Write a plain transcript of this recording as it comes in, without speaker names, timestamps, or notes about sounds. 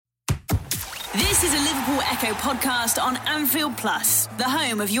This is a Liverpool Echo podcast on Anfield Plus, the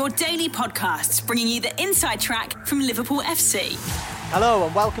home of your daily podcasts, bringing you the inside track from Liverpool FC. Hello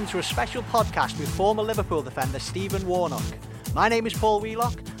and welcome to a special podcast with former Liverpool defender Stephen Warnock. My name is Paul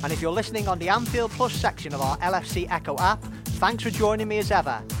Wheelock, and if you're listening on the Anfield Plus section of our LFC Echo app, thanks for joining me as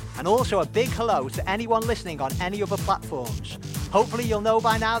ever. And also a big hello to anyone listening on any other platforms. Hopefully you'll know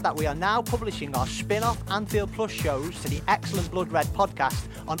by now that we are now publishing our spin-off Anfield Plus shows to the excellent Blood Red podcast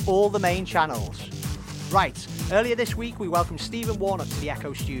on all the main channels. Right, earlier this week we welcomed Stephen Warnock to the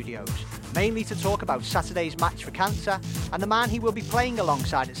Echo studios, mainly to talk about Saturday's match for cancer and the man he will be playing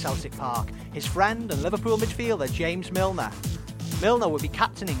alongside at Celtic Park, his friend and Liverpool midfielder James Milner. Milner will be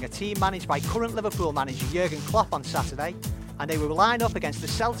captaining a team managed by current Liverpool manager Jurgen Klopp on Saturday, and they will line up against the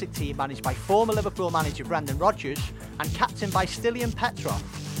Celtic team managed by former Liverpool manager Brendan Rodgers and captained by Stiliyan Petrov,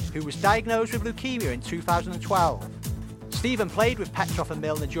 who was diagnosed with leukemia in 2012. Stephen played with Petrov and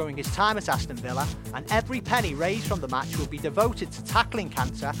Milner during his time at Aston Villa, and every penny raised from the match will be devoted to tackling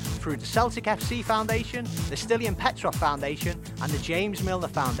cancer through the Celtic FC Foundation, the Stiliyan Petrov Foundation and the James Milner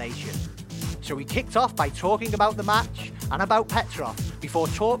Foundation. So we kicked off by talking about the match and about Petrov, before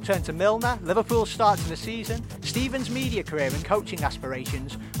talk turned to Milner, Liverpool's start to the season, Stephen's media career and coaching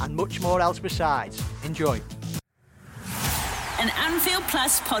aspirations, and much more else besides. Enjoy. An Anfield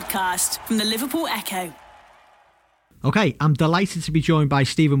Plus podcast from the Liverpool Echo. Okay, I'm delighted to be joined by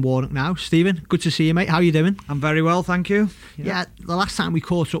Stephen Warnock now. Stephen, good to see you, mate. How are you doing? I'm very well, thank you. Yeah, the last time we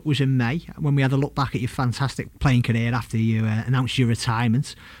caught up was in May, when we had a look back at your fantastic playing career after you announced your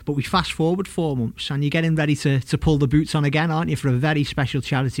retirement. But we fast forward 4 months and you're getting ready to pull the boots on again, aren't you, for a very special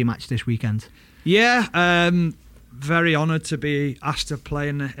charity match this weekend? Yeah, very honoured to be asked to play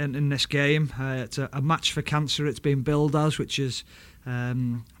in this game. It's a match for cancer it's been billed as, which is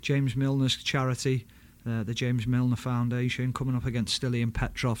James Milner's charity. The James Milner Foundation coming up against Stiliyan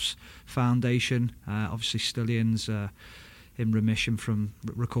Petrov's foundation. Obviously Stiliyan's in remission from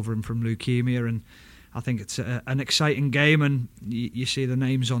recovering from leukemia, and I think it's an exciting game, and you see the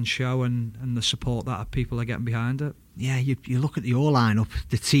names on show and the support that people are getting behind it. Yeah, you look at your lineup,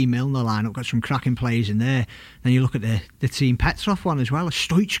 the Team Milner lineup, got some cracking players in there. Then you look at the Team Petrov one as well,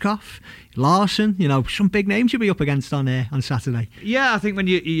 Stoichkov, Larsson, some big names you'll be up against on Saturday. Yeah, I think when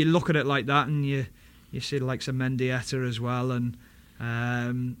you look at it like that, and you see the likes of Mendieta as well,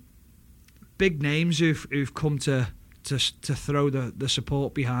 and big names who've come to throw the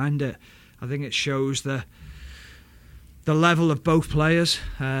support behind it. I think it shows the level of both players.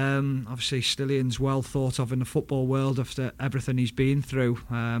 Obviously, Stiliyan's well thought of in the football world after everything he's been through,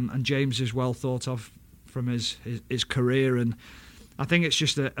 and James is well thought of from his career. And I think it's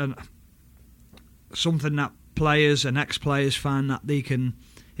just something that players and ex-players find that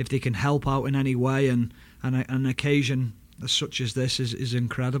if they can help out in any way, and an occasion such as this is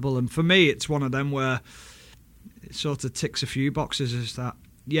incredible. And for me, it's one of them where it sort of ticks a few boxes. Is that,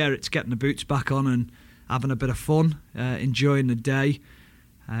 yeah, it's getting the boots back on and having a bit of fun, enjoying the day.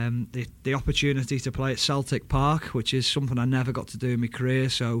 The opportunity to play at Celtic Park, which is something I never got to do in my career,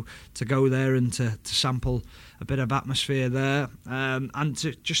 so to go there and to sample a bit of atmosphere there, and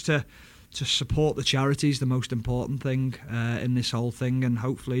to support the charity is the most important thing in this whole thing, and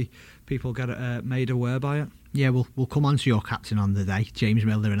hopefully people get made aware by it. Yeah, we'll come on to your captain on the day, James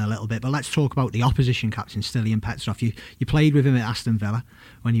Milner, in a little bit, but let's talk about the opposition captain, Stiliyan Petrov. You played with him at Aston Villa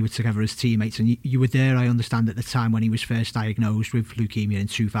when you were together as teammates, and you were there, I understand, at the time when he was first diagnosed with leukemia in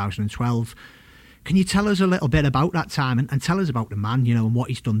 2012. Can you tell us a little bit about that time and tell us about the man, and what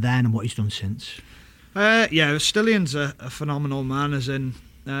he's done then and what he's done since? Yeah, Stiliyan's a phenomenal man, as in,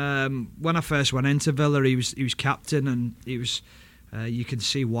 when I first went into Villa, he was captain, and he was. You can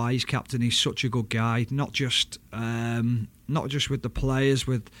see why he's captain. He's such a good guy, not just with the players,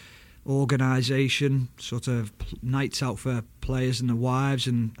 with organisation, sort of nights out for players and their wives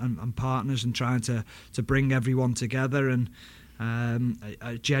and partners, and trying to bring everyone together, and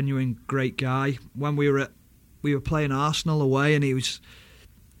a genuine great guy. When we were playing Arsenal away, and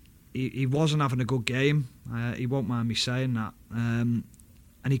he wasn't having a good game. He won't mind me saying that. And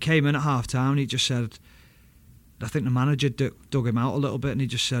he came in at half time and he just said, I think the manager dug him out a little bit, and he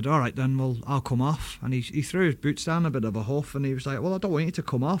just said, all right then, well, I'll come off. And he threw his boots down a bit of a huff, and he was like, well, I don't want you to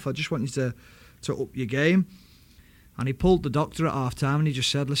come off, I just want you to up your game. And he pulled the doctor at half time and he just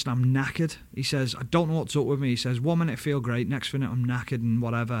said, listen, I'm knackered. He says, I don't know what's up with me. He says, 1 minute I feel great, next minute I'm knackered and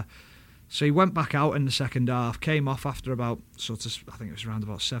whatever. So he went back out in the second half, came off after about I think it was around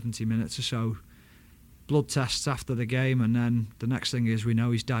about 70 minutes or so. Blood tests after the game, and then the next thing is we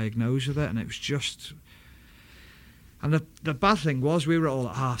know he's diagnosed with it, and it was just... And the bad thing was, we were all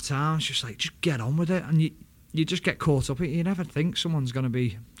at half time. It's just like, just get on with it. And you just get caught up. You never think someone's going to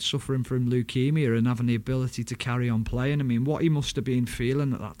be suffering from leukemia and having the ability to carry on playing. I mean, what he must have been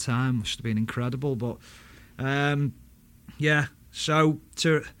feeling at that time must have been incredible. But so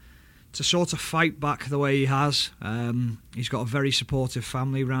to sort of fight back the way he has, he's got a very supportive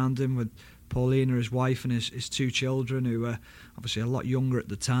family around him with Paulina, his wife, and his 2 children, who were obviously a lot younger at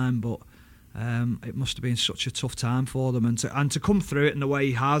the time, but it must have been such a tough time for them, and to come through it in the way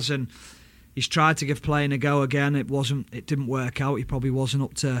he has. And he's tried to give playing a go again. It didn't work out. He probably wasn't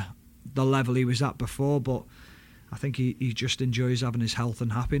up to the level he was at before, but I think he just enjoys having his health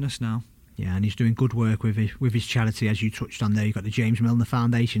and happiness now. Yeah, and he's doing good work with his charity, as you touched on there. You've got the James Milner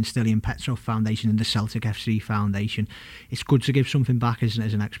Foundation, Stiliyan Petrov Foundation, and the Celtic FC Foundation. It's good to give something back, isn't it,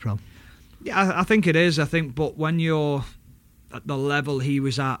 as an ex-pro? Yeah, I think it is. But when you're at the level he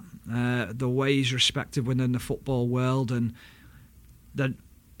was at, the way he's respected within the football world, and that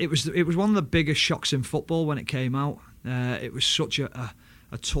it was one of the biggest shocks in football when it came out. It was such a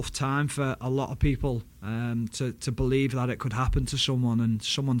tough time for a lot of people to believe that it could happen to someone, and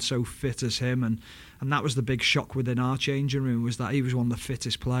someone so fit as him, and that was the big shock within our changing room, was that he was one of the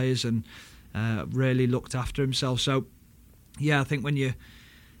fittest players and really looked after himself. So yeah, I think when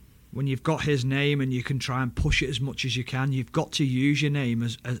you've got his name and you can try and push it as much as you can, you've got to use your name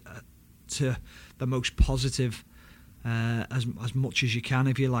as to the most positive as much as you can,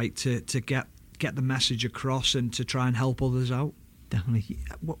 if you like, to get the message across and to try and help others out. Definitely.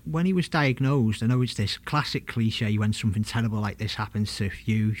 When he was diagnosed, I know it's this classic cliche when something terrible like this happens to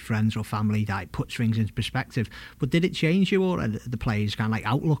you, friends or family, that it puts things into perspective. But did it change you or the players' kind of like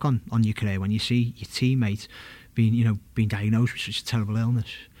outlook on your career when you see your teammate being diagnosed with such a terrible illness?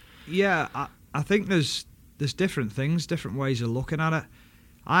 Yeah, I think there's different things, different ways of looking at it.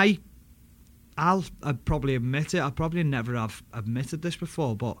 I'd probably admit it. I probably never have admitted this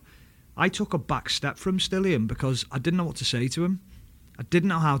before, but I took a back step from Stiliyan because I didn't know what to say to him. I didn't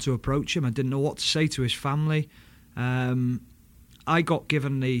know how to approach him. I didn't know what to say to his family. I got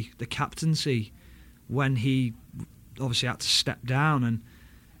given the captaincy when he obviously had to step down, and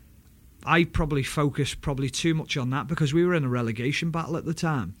I probably focused too much on that because we were in a relegation battle at the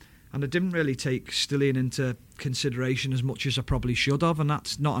time, and I didn't really take Stiliyan into consideration as much as I probably should have, and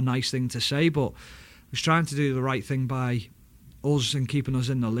that's not a nice thing to say, but I was trying to do the right thing by us and keeping us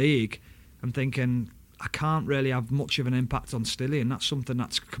in the league, and thinking I can't really have much of an impact on Stiliyan. That's something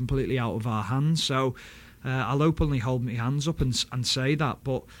that's completely out of our hands. So I'll openly hold my hands up and say that.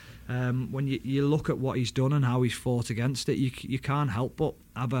 But when you look at what he's done and how he's fought against it, you can't help but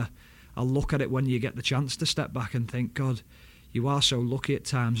have a look at it when you get the chance to step back and think, God, you are so lucky at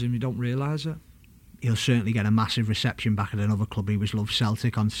times and you don't realise it. He'll certainly get a massive reception back at another club. He was loved,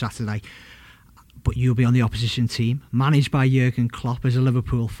 Celtic, on Saturday. But you'll be on the opposition team, managed by Jurgen Klopp. As a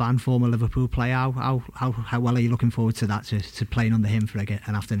Liverpool fan, former Liverpool player, how well are you looking forward to that, to playing under him for an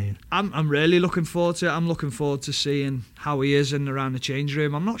afternoon? I'm really looking forward to it. I'm looking forward to seeing how he is in and around the change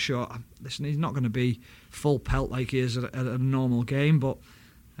room. I'm not sure. Listen, he's not going to be full pelt like he is at a normal game, but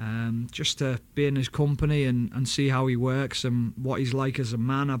just to be in his company and see how he works and what he's like as a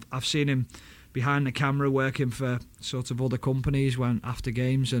man. I've seen him behind the camera working for sort of other companies after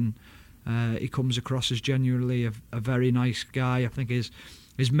games, and he comes across as genuinely a very nice guy. I think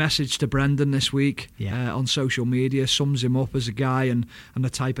his message to Brendan this week on social media sums him up as a guy and the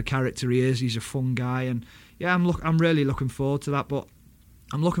type of character he is. He's a fun guy, and I'm really looking forward to that. But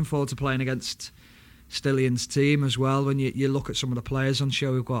I'm looking forward to playing against Stiliyan's team as well. When you look at some of the players on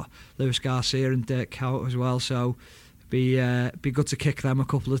show, we've got Lewis Garcia and Dirk Kuyt as well, so be good to kick them a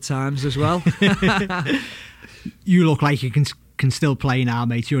couple of times as well. You look like you can still play now,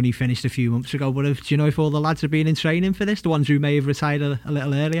 mate. You only finished a few months ago, but do you know if all the lads have been in training for this, the ones who may have retired a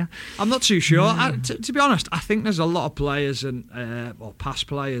little earlier? I'm not too sure. To be honest, I think there's a lot of players and past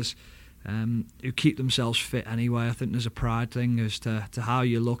players who keep themselves fit anyway. I think there's a pride thing as to how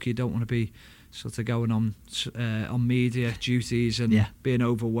you look. You don't want to be sort of going on media duties and being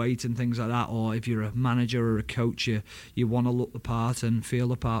overweight and things like that, or if you're a manager or a coach, you want to look the part and feel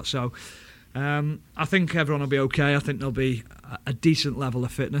the part. So I think everyone will be okay. I think there'll be a decent level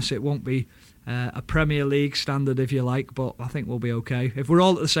of fitness. It won't be a Premier League standard, if you like, but I think we'll be okay. If we're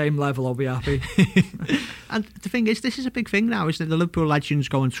all at the same level, I'll be happy. And the thing is, this is a big thing now, isn't it? The Liverpool legends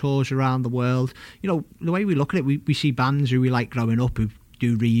go on tours around the world. You know, the way we look at it, we see bands who we like growing up who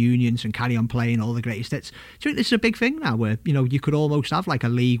do reunions and carry on playing all the greatest hits. Do you think this is a big thing now where, you could almost have like a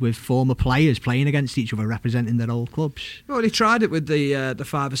league with former players playing against each other, representing their old clubs? Well, he tried it with the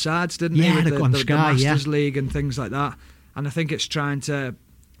five-a-sides, didn't he? Yeah, with the Masters League and things like that. And I think it's trying to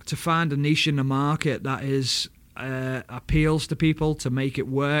find a niche in the market that is appeals to people, to make it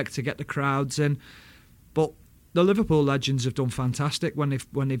work, to get the crowds in. But the Liverpool legends have done fantastic when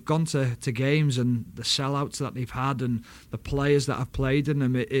they've gone to games, and the sellouts that they've had and the players that have played in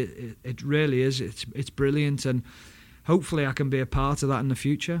them. It really is. It's brilliant, and hopefully I can be a part of that in the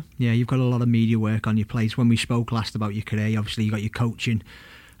future. Yeah, you've got a lot of media work on your plate. When we spoke last about your career, obviously you got your coaching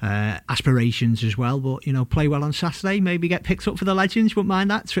aspirations as well, but play well on Saturday, maybe get picked up for the legends. Wouldn't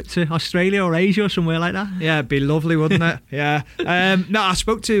mind that trip to Australia or Asia or somewhere like that. Yeah, it'd be lovely, wouldn't it? Yeah. No, I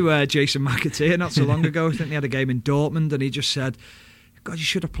spoke to Jason McAteer not so long ago. I think they had a game in Dortmund, and he just said, God, you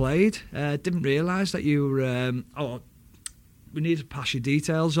should have played. Didn't realise that you were we need to pass your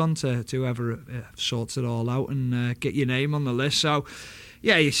details on to whoever sorts it all out and get your name on the list. So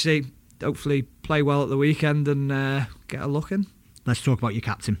yeah, you see, hopefully play well at the weekend and get a look in. Let's talk about your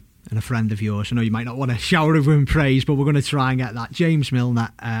captain and a friend of yours. I know you might not want to shower of him praise, but we're going to try and get that. James Milner,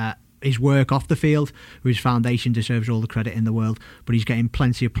 his work off the field, whose foundation deserves all the credit in the world, but he's getting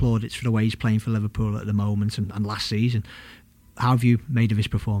plenty of plaudits for the way he's playing for Liverpool at the moment and last season. How have you made of his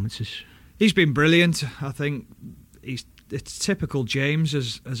performances? He's been brilliant. I think it's typical James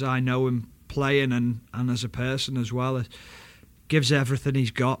as I know him playing and as a person as well. It gives everything he's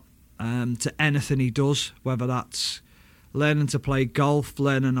got to anything he does, whether that's learning to play golf,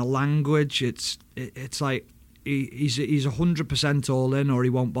 learning a language. It's like he's 100% all in, or he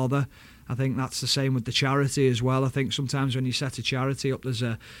won't bother. I think that's the same with the charity as well. I think sometimes when you set a charity up, there's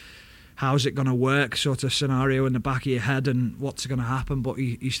a how's it going to work sort of scenario in the back of your head and what's going to happen, but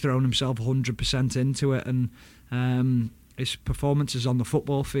he's thrown himself 100% into it, and his performances on the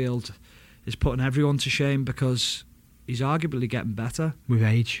football field is putting everyone to shame because he's arguably getting better with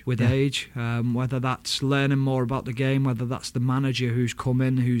age. Whether that's learning more about the game, whether that's the manager who's come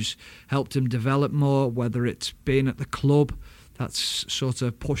in, who's helped him develop more, whether it's being at the club that's sort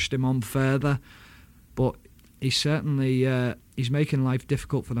of pushed him on further. But he's certainly he's making life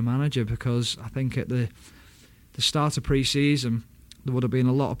difficult for the manager, because I think at the start of pre-season there would have been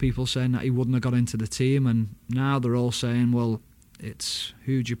a lot of people saying that he wouldn't have got into the team, and now they're all saying, well, it's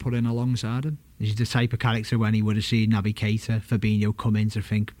who'd you put in alongside him? He's the type of character when he would have seen Naby Keita, Fabinho come in to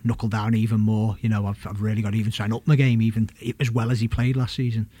think, knuckle down even more. I've really got to even sign up my game, even as well as he played last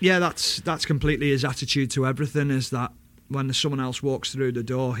season. Yeah, that's completely his attitude to everything, is that when someone else walks through the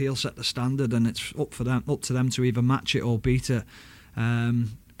door, he'll set the standard, and it's up to them to either match it or beat it.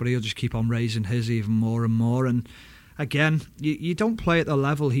 But he'll just keep on raising his even more and more. And again, you don't play at the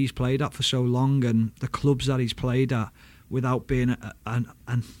level he's played at for so long, and the clubs that he's played at, without being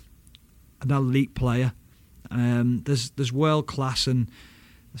an elite player. There's world class, and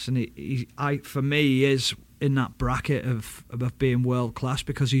listen, for me, he is in that bracket of being world class,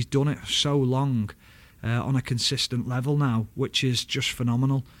 because he's done it so long on a consistent level now, which is just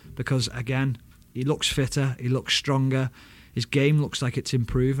phenomenal. Because again, he looks fitter, he looks stronger, his game looks like it's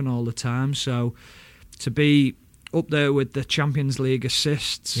improving all the time. So to be up there with the Champions League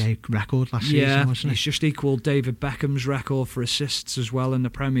assists, record last season, wasn't it? He's just equalled David Beckham's record for assists as well in the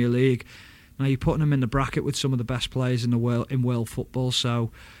Premier League. Now you're putting him in the bracket with some of the best players in the world, in world football,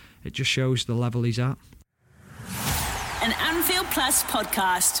 so it just shows the level he's at. An Anfield Plus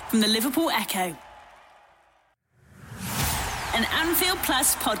podcast from the Liverpool Echo. An Anfield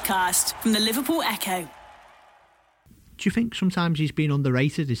Plus podcast from the Liverpool Echo. Do you think sometimes he's been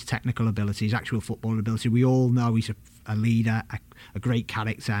underrated, his technical ability, his actual football ability? We all know he's a leader, a great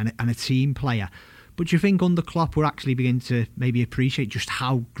character and a team player. But do you think under Klopp we're actually beginning to maybe appreciate just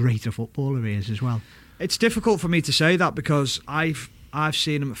how great a footballer he is as well? It's difficult for me to say that, because I've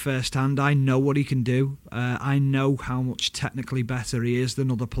seen him at first hand. I know what he can do. I know how much technically better he is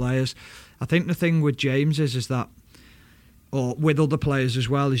than other players. I think the thing with James is that, or with other players as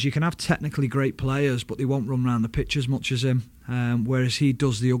well, is you can have technically great players, but they won't run around the pitch as much as him, whereas he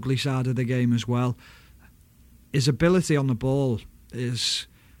does the ugly side of the game as well. His ability on the ball is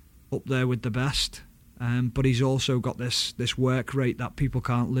up there with the best, but he's also got this work rate that people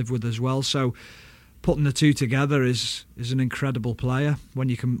can't live with as well. So putting the two together is an incredible player when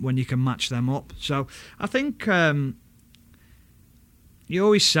you can match them up. So I think you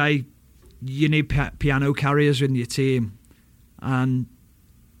always say you need piano carriers in your team. And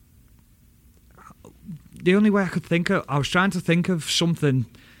the only way I was trying to think of something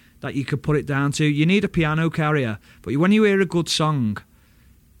that you could put it down to. You need a piano carrier, but when you hear a good song,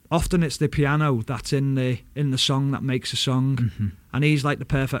 often it's the piano that's in the song that makes a song. Mm-hmm. And he's like the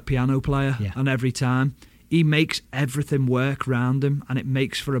perfect piano player. Yeah. And every time he makes everything work around him, and it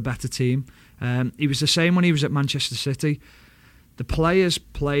makes for a better team. He was the same when he was at Manchester City. The players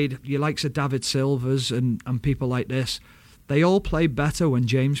played, your likes of David Silvas and people like this, they all played better when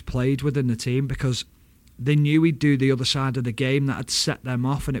James played within the team, because they knew he'd do the other side of the game that had set them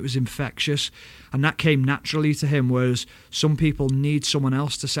off, and it was infectious, and that came naturally to him, whereas some people need someone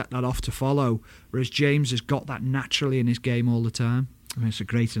else to set that off to follow, whereas James has got that naturally in his game all the time. I mean, it's a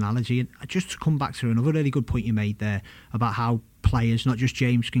great analogy. And just to come back to another really good point you made there about how players, not just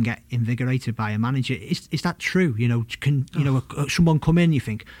James, can get invigorated by a manager. Is that true? Can someone come in, you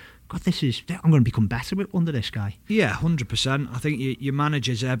think, God, I'm going to become better under this guy? Yeah, 100%. I think your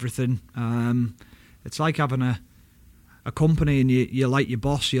manager's everything. It's like having a company, and you like your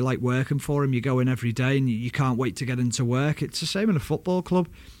boss, you like working for him, you go in every day and you can't wait to get into work. It's the same in a football club.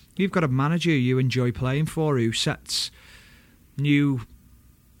 You've got a manager you enjoy playing for, who sets new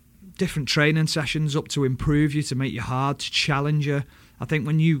different training sessions up to improve you, to make you hard, to challenge you. I think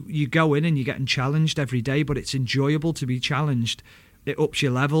when you go in and you're getting challenged every day, but it's enjoyable to be challenged, it ups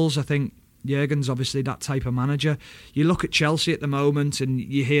your levels. I think Jurgen's obviously that type of manager. You look at Chelsea at the moment and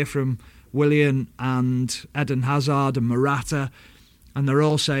you hear from Willian and Eden Hazard and Morata, and they're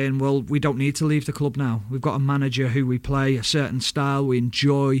all saying, well, we don't need to leave the club now. We've got a manager who we play a certain style, we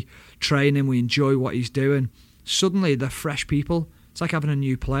enjoy training, we enjoy what he's doing. Suddenly they're fresh people. It's like having a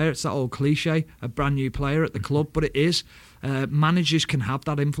new player. It's that old cliche, a brand new player at the club, but it is. Managers can have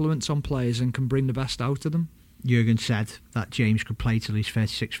that influence on players and can bring the best out of them. Jurgen said that James could play till he's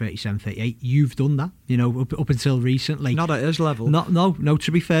 36, 37, 38. You've done that, up until recently. Not at his level. No,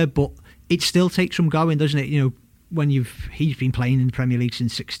 to be fair, but it still takes some going, doesn't it? When he's been playing in the Premier League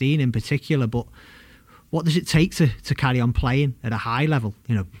since 16 in particular, but what does it take to carry on playing at a high level,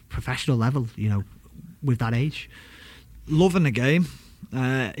 professional level, with that age? Loving the game,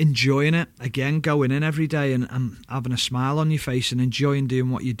 enjoying it, again, going in every day and having a smile on your face and enjoying doing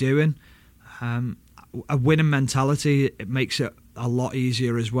what you're doing. A winning mentality, it makes it a lot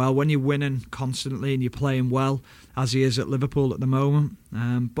easier as well when you're winning constantly and you're playing well, as he is at Liverpool at the moment.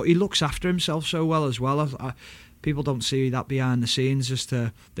 But he looks after himself so well as well. People don't see that behind the scenes as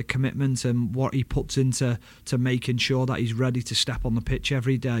to the commitment and what he puts into making sure that he's ready to step on the pitch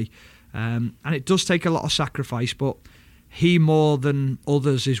every day. And it does take a lot of sacrifice, but he, more than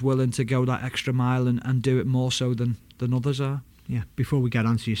others, is willing to go that extra mile and do it more so than others are. Yeah, before we get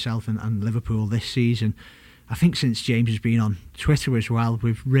on to yourself and Liverpool this season, I think since James has been on Twitter as well,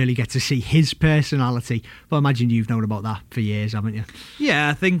 we've really get to see his personality. But I imagine you've known about that for years, haven't you? Yeah,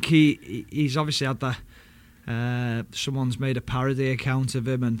 I think he's obviously had the... someone's made a parody account of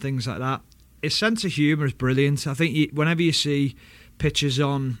him and things like that. His sense of humour is brilliant. I think whenever you see pictures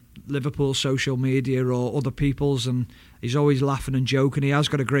on Liverpool social media or other people's, and he's always laughing and joking. He has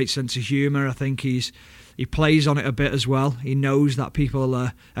got a great sense of humour. I think he plays on it a bit as well. He knows that people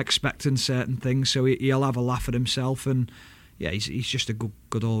are expecting certain things, so he'll have a laugh at himself. And yeah, he's just a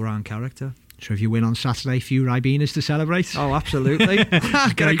good all-round character. So if you win on Saturday, few Ribenas to celebrate? Oh, absolutely. Get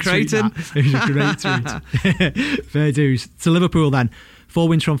a crate in. It was a great tweet. Fair dues. To Liverpool then. 4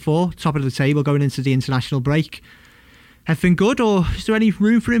 wins from 4, top of the table going into the international break. Everything good, or is there any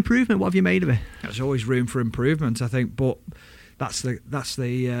room for improvement? What have you made of it? There's always room for improvement, I think, but that's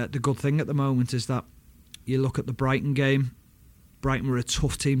the good thing at the moment, is that you look at the Brighton game. Brighton were a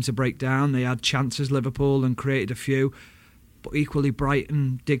tough team to break down. They had chances, Liverpool, and created a few. But equally,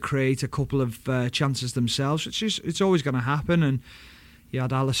 Brighton did create a couple of chances themselves, which is it's always going to happen. And you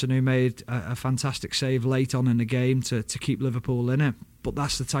had Alisson, who made a fantastic save late on in the game to keep Liverpool in it. But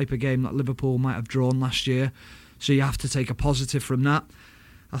that's the type of game that Liverpool might have drawn last year. So you have to take a positive from that.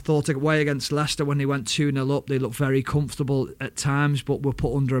 I thought away against Leicester, when they went 2-0 up, they looked very comfortable at times, but were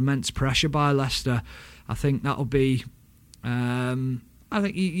put under immense pressure by Leicester. I think that'll be... I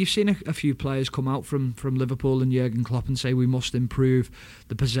think you've seen a few players come out from Liverpool and Jurgen Klopp and say we must improve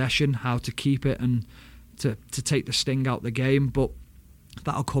the possession, how to keep it and to take the sting out the game. But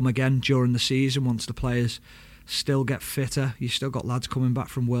that'll come again during the season once the players still get fitter. You've still got lads coming back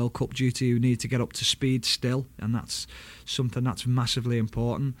from World Cup duty who need to get up to speed still, and that's something that's massively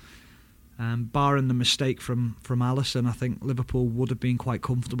important. Barring the mistake from Alisson, I think Liverpool would have been quite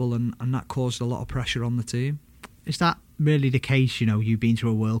comfortable, and that caused a lot of pressure on the team. Is that really the case? You know, you've been to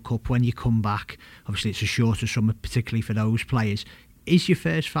a World Cup. When you come back, obviously it's a shorter summer, particularly for those players. Is your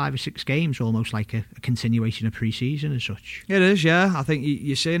first 5 or 6 games almost like a continuation of pre-season as such? It is, yeah. I think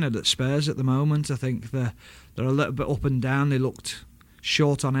you're seeing it at Spurs at the moment. I think they're a little bit up and down. They looked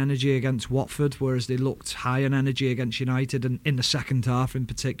short on energy against Watford, whereas they looked high on energy against United, and in the second half in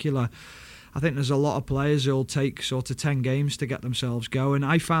particular. I think there's a lot of players who'll take sort of 10 games to get themselves going.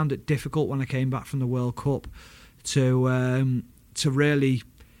 I found it difficult when I came back from the World Cup to really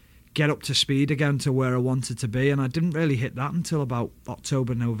get up to speed again to where I wanted to be, and I didn't really hit that until about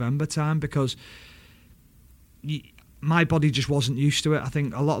October, November time, because my body just wasn't used to it. I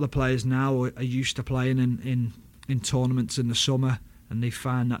think a lot of the players now are used to playing in tournaments in the summer, and they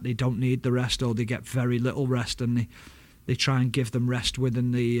find that they don't need the rest, or they get very little rest, and they try and give them rest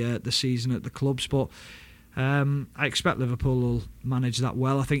within the season at the clubs. But I expect Liverpool will manage that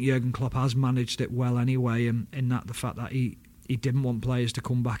well. I think Jurgen Klopp has managed it well anyway, in that the fact that he didn't want players to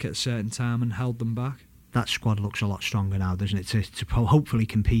come back at a certain time and held them back. That squad looks a lot stronger now, doesn't it, to hopefully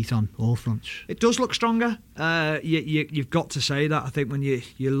compete on all fronts? It does look stronger. You've got to say that. I think when you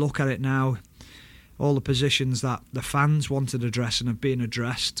look at it now, all the positions that the fans wanted addressing have been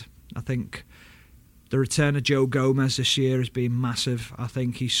addressed. I think the return of Joe Gomez this year has been massive. I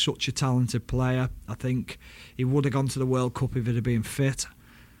think he's such a talented player. I think he would have gone to the World Cup if he'd have been fit.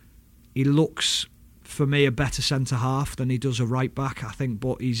 He looks, for me, a better centre-half than he does a right-back, I think,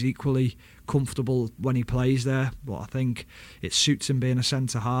 but he's equally comfortable when he plays there. But I think it suits him being a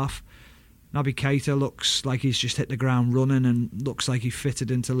centre-half. Naby Keita looks like he's just hit the ground running and looks like he fitted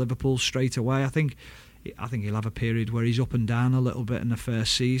into Liverpool straight away. I think he'll have a period where he's up and down a little bit in the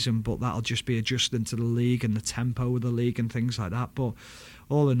first season, but that'll just be adjusting to the league and the tempo of the league and things like that. But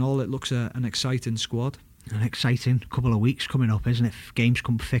all in all, it looks an exciting squad. An exciting couple of weeks coming up, isn't it? Games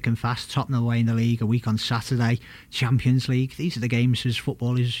come thick and fast. Tottenham away in the league, a week on Saturday. Champions League. These are the games as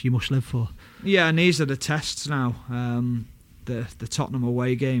footballers you must live for. Yeah, and these are the tests now. The Tottenham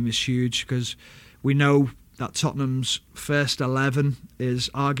away game is huge because we know that Tottenham's first 11 is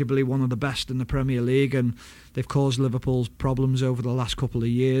arguably one of the best in the Premier League, and they've caused Liverpool's problems over the last couple of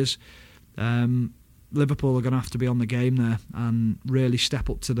years. Liverpool are going to have to be on the game there and really step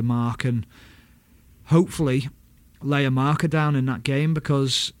up to the mark and hopefully lay a marker down in that game,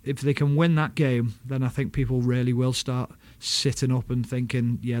 because if they can win that game, then I think people really will start sitting up and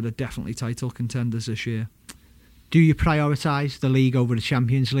thinking, yeah, they're definitely title contenders this year. Do you prioritise the league over the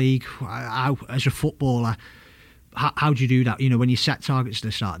Champions League? How, as a footballer, how do you do that? You know, when you set targets at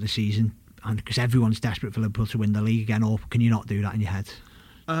the start of the season, and because everyone's desperate for Liverpool to win the league again, or can you not do that in your head?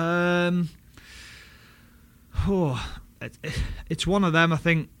 It's one of them. I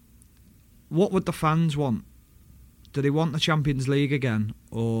think, what would the fans want? Do they want the Champions League again,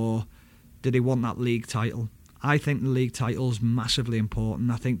 or do they want that league title? I think the league title is massively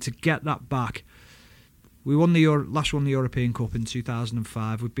important. I think to get that back, we won the European Cup in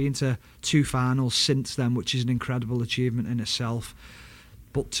 2005. We've been to 2 finals since then, which is an incredible achievement in itself.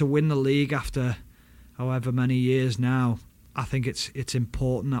 But to win the league after however many years now, I think it's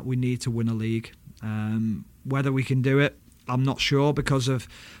important that we need to win a league. Whether we can do it, I'm not sure, because of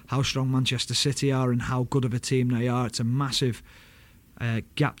how strong Manchester City are and how good of a team they are. It's a massive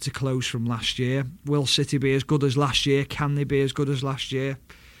gap to close from last year. Will City be as good as last year? Can they be as good as last year?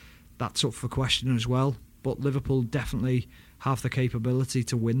 That's up for question as well. But Liverpool definitely have the capability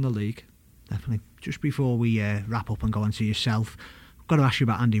to win the league. Definitely. Just before we wrap up and go on to yourself, I've got to ask you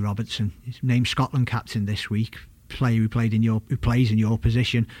about Andy Robertson. He's named Scotland captain this week. Player who plays in your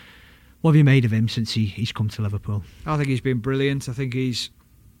position. What have you made of him since he's come to Liverpool? I think he's been brilliant. I think he's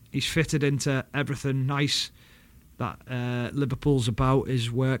fitted into everything nice that Liverpool's about.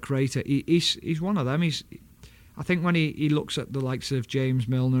 His work rate. He's one of them. I think when he looks at the likes of James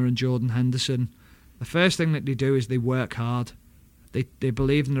Milner and Jordan Henderson, the first thing that they do is they work hard. They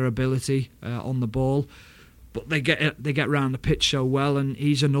believe in their ability on the ball, but they get round the pitch so well. And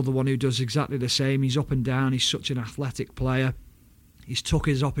he's another one who does exactly the same. He's up and down. He's such an athletic player. He's took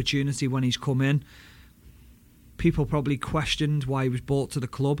his opportunity when he's come in. People probably questioned why he was brought to the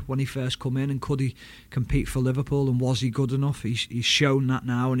club when he first come in, and could he compete for Liverpool, and was he good enough? He's shown that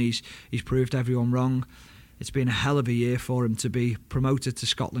now, and he's proved everyone wrong. It's been a hell of a year for him to be promoted to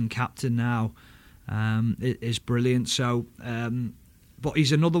Scotland captain now. It is brilliant. So, but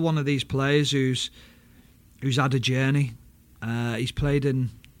he's another one of these players who's had a journey. He's played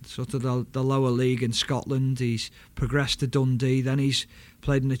in sort of the lower league in Scotland. He's progressed to Dundee. Then he's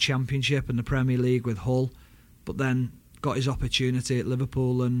played in the Championship and the Premier League with Hull. But then got his opportunity at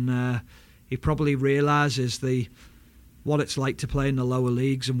Liverpool, and he probably realises what it's like to play in the lower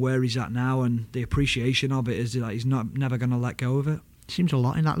leagues and where he's at now, and the appreciation of it is that he's never going to let go of it. Seems a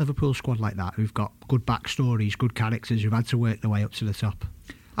lot in that Liverpool squad like that, who've got good backstories, good characters, who've had to work their way up to the top.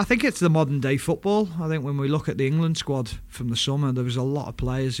 I think it's the modern day football. I think when we look at the England squad from the summer, there was a lot of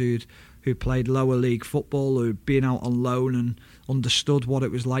players who played lower league football, who'd been out on loan and understood what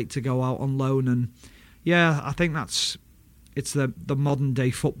it was like to go out on loan. And yeah, I think it's the modern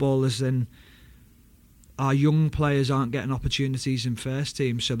day footballers. And our young players aren't getting opportunities in first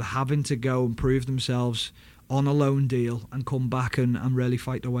team, so they're having to go and prove themselves on a loan deal and come back and really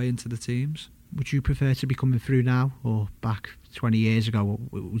fight their way into the teams. Would you prefer to be coming through now or back 20 years ago,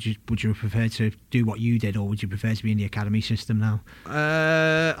 would you prefer to do what you did, or would you prefer to be in the academy system now?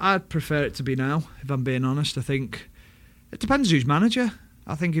 I'd prefer it to be now, if I'm being honest. I think it depends who's manager.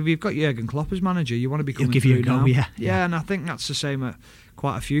 I think if you've got Jurgen Klopp as manager, you want to be coming through you a go, now. Yeah, and I think that's the same at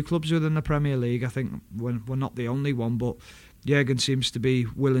quite a few clubs within the Premier League. I think we're not the only one, but Jurgen seems to be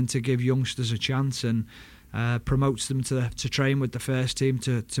willing to give youngsters a chance and promotes them to train with the first team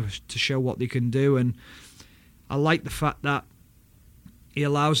to show what they can do. And I like the fact that he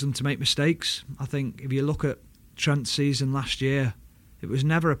allows them to make mistakes. I think if you look at Trent's season last year, it was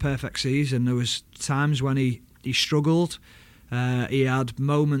never a perfect season. There was times when he struggled. He had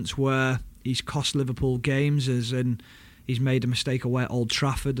moments where he's cost Liverpool games, as in he's made a mistake away at Old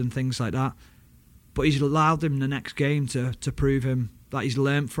Trafford and things like that. But he's allowed him the next game to prove him that he's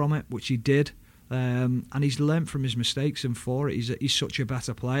learnt from it, which he did. And he's learnt from his mistakes, and for it, he's such a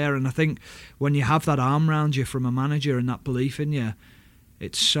better player. And I think when you have that arm around you from a manager and that belief in you,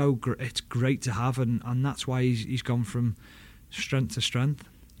 it's it's great to have, and that's why he's gone from strength to strength.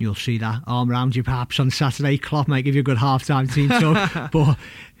 You'll see that arm around you perhaps on Saturday. Klopp might give you a good half-time team talk. But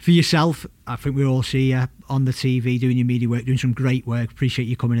for yourself, I think we all see you on the TV doing your media work, doing some great work. Appreciate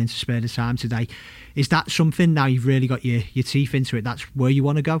you coming in to spare the time today. Is that something, now you've really got your teeth into it, that's where you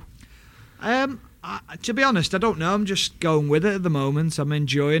want to go? To be honest, I don't know. I'm just going with it at the moment. I'm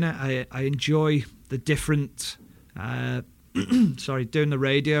enjoying it. I enjoy the different... doing the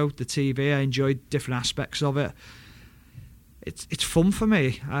radio, the TV. I enjoy different aspects of it. It's fun for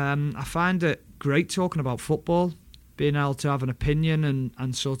me. I find it great talking about football, being able to have an opinion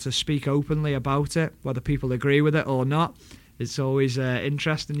and sort of speak openly about it, whether people agree with it or not. It's always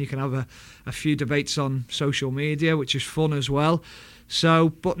interesting. You can have a few debates on social media, which is fun as well. So,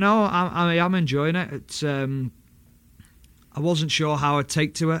 but no, I am enjoying it. It's I wasn't sure how I'd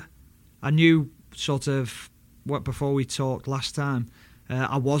take to it. I knew sort of what before we talked last time.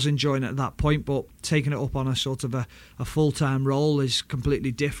 I was enjoying it at that point, but taking it up on a sort of a full-time role is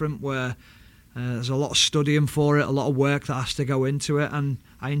completely different, where there's a lot of studying for it, a lot of work that has to go into it, and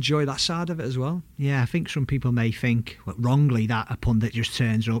I enjoy that side of it as well. Yeah, I think some people may think, wrongly, that a pundit just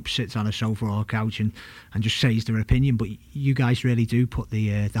turns up, sits on a sofa or a couch and just says their opinion, but you guys really do put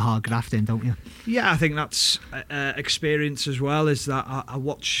the hard graft in, don't you? Yeah, I think that's experience as well, is that I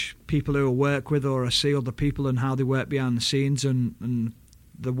watch people who I work with, or I see other people and how they work behind the scenes, and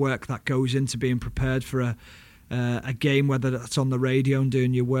the work that goes into being prepared for a game, whether that's on the radio and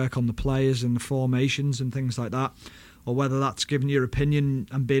doing your work on the players and the formations and things like that, or whether that's giving your opinion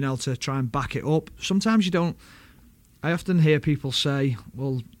and being able to try and back it up. Sometimes you don't. I often hear people say,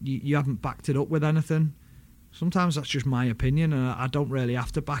 well, you haven't backed it up with anything. Sometimes that's just my opinion, and I don't really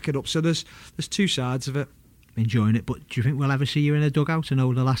have to back it up. So there's two sides of it. Enjoying it, but do you think we'll ever see you in a dugout? I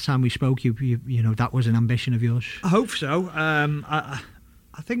know the last time we spoke, you know, that was an ambition of yours. I hope so.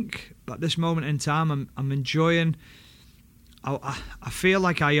 I think at this moment in time, I'm enjoying. I feel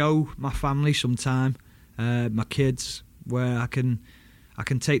like I owe my family some time, my kids, where I can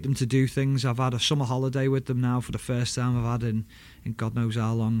take them to do things. I've had a summer holiday with them now for the first time I've had in God knows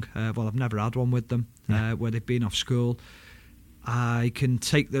how long. Well, I've never had one with them, where they've been off school. I can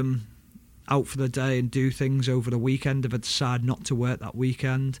take them out for the day and do things over the weekend if I decide not to work that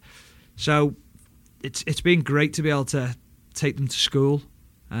weekend. So it's been great to be able to take them to school.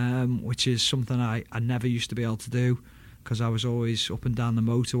 Which is something I never used to be able to do, because I was always up and down the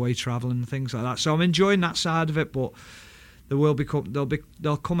motorway travelling and things like that. So I'm enjoying that side of it, but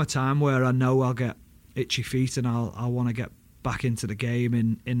there'll come a time where I know I'll get itchy feet and I'll want to get back into the game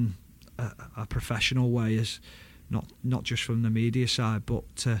in a professional way, as not just from the media side, but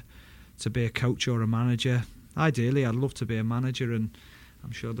to be a coach or a manager. Ideally, I'd love to be a manager, and I'm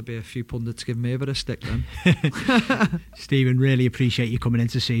sure there'll be a few pundits giving me a bit of stick then. Stephen, really appreciate you coming in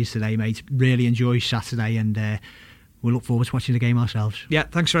to see us today, mate. Really enjoy Saturday, and we'll look forward to watching the game ourselves. Yeah,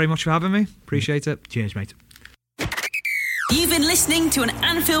 thanks very much for having me. Appreciate it. Cheers, mate. You've been listening to an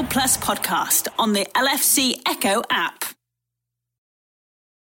Anfield Plus podcast on the LFC Echo app.